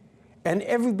weight and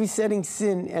every besetting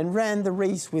sin and ran the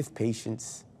race with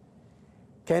patience.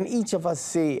 Can each of us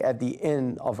say at the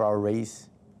end of our race,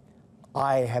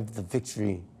 I have the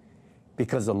victory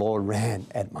because the Lord ran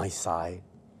at my side.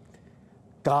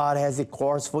 God has a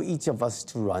course for each of us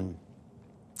to run.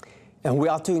 And we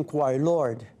ought to inquire,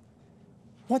 Lord,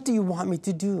 what do you want me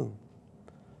to do?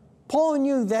 Paul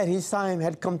knew that his time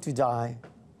had come to die.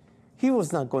 He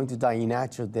was not going to die a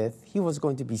natural death. He was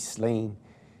going to be slain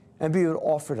and be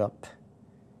offered up.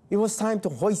 It was time to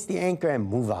hoist the anchor and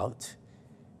move out.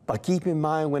 But keep in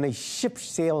mind, when a ship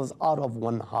sails out of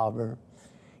one harbor,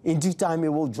 in due time it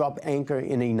will drop anchor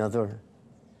in another.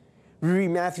 We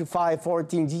read Matthew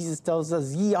 5:14, Jesus tells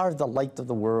us, ye are the light of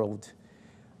the world.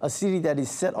 A city that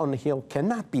is set on a hill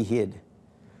cannot be hid.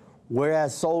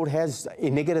 Whereas salt has a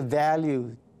negative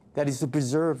value, that is to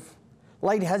preserve.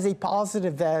 Light has a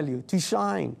positive value, to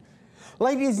shine.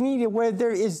 Light is needed where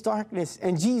there is darkness,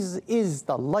 and Jesus is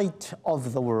the light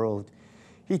of the world.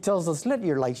 He tells us, let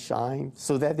your light shine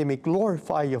so that they may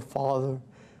glorify your Father,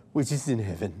 which is in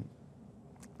heaven.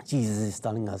 Jesus is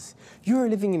telling us, you are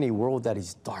living in a world that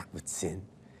is dark with sin.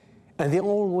 And the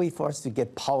only way for us to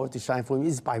get power to shine for Him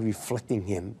is by reflecting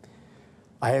Him.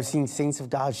 I have seen saints of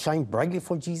God shine brightly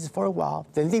for Jesus for a while,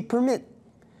 then they permit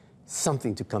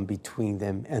something to come between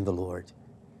them and the Lord.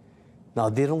 Now,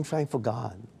 they don't shine for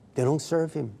God. They don't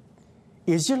serve Him.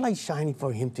 Is your light shining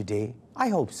for Him today? I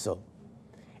hope so.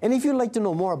 And if you'd like to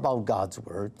know more about God's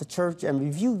Word, the church, and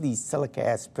review these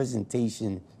telecast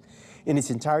presentations in its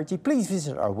entirety, please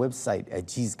visit our website at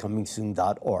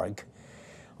jesuscomingsoon.org.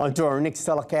 Until our next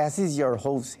telecast, is your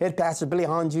host, Head Pastor Billy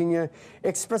Hahn Jr.,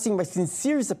 expressing my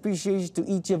sincerest appreciation to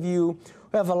each of you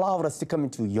who have allowed us to come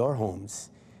into your homes.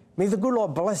 May the good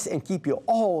Lord bless and keep you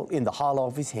all in the hollow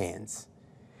of His hands.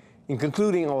 In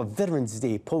concluding our Veterans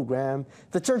Day program,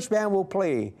 the church band will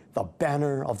play The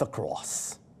Banner of the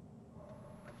Cross.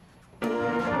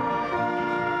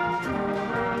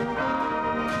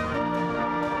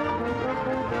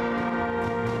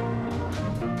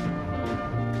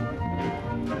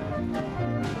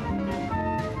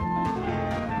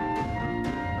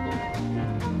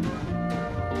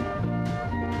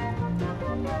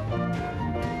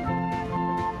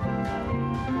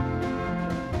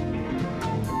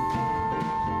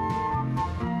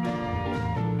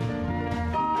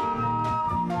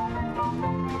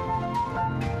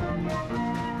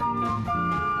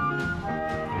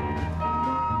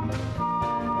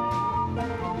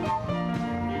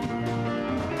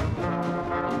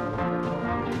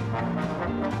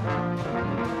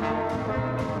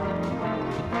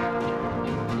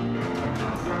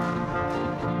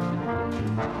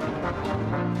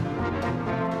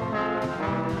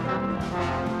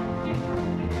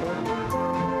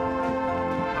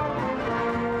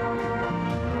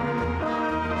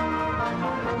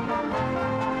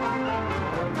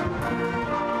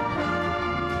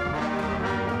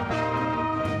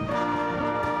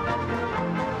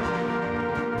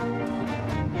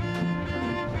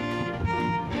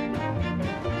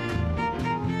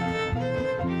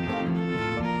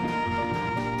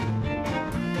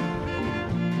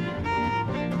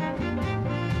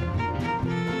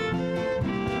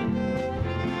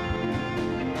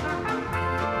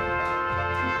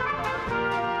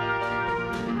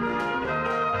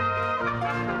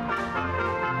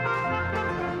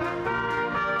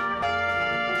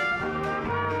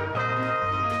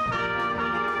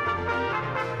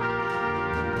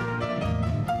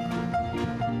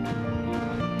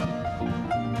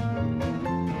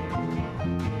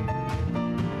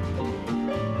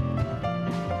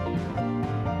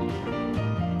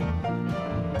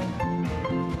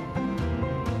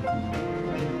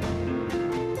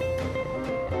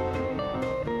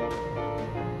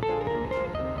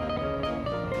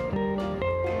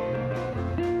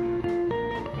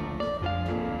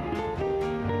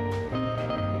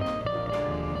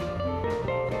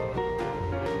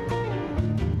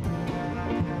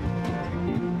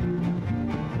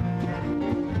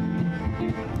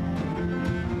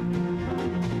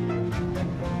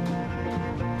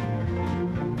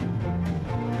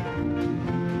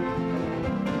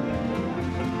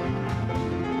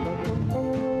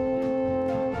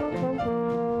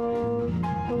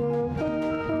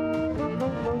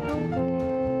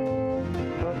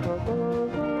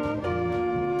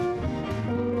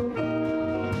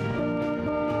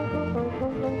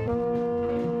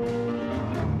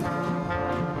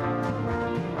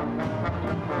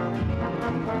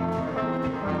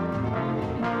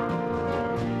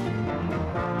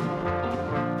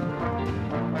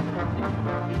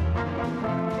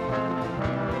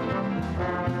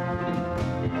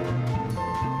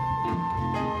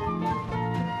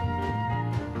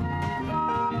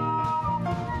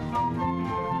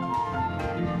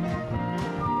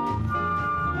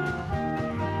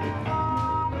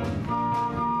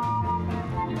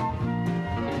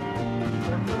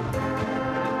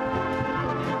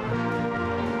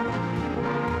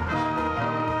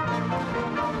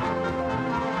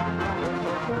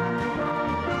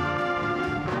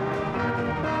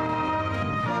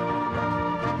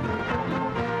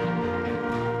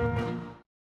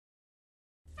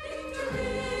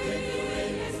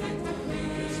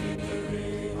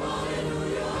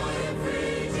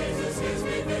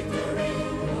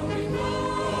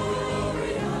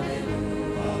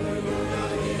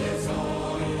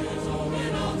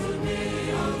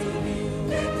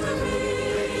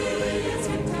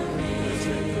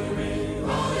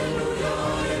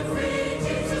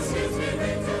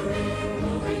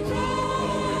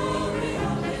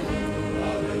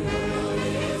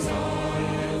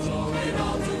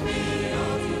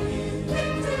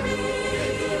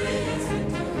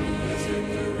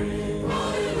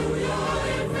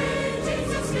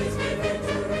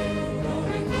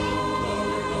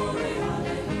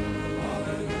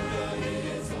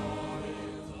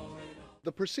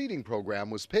 The preceding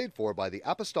program was paid for by the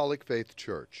Apostolic Faith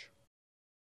Church.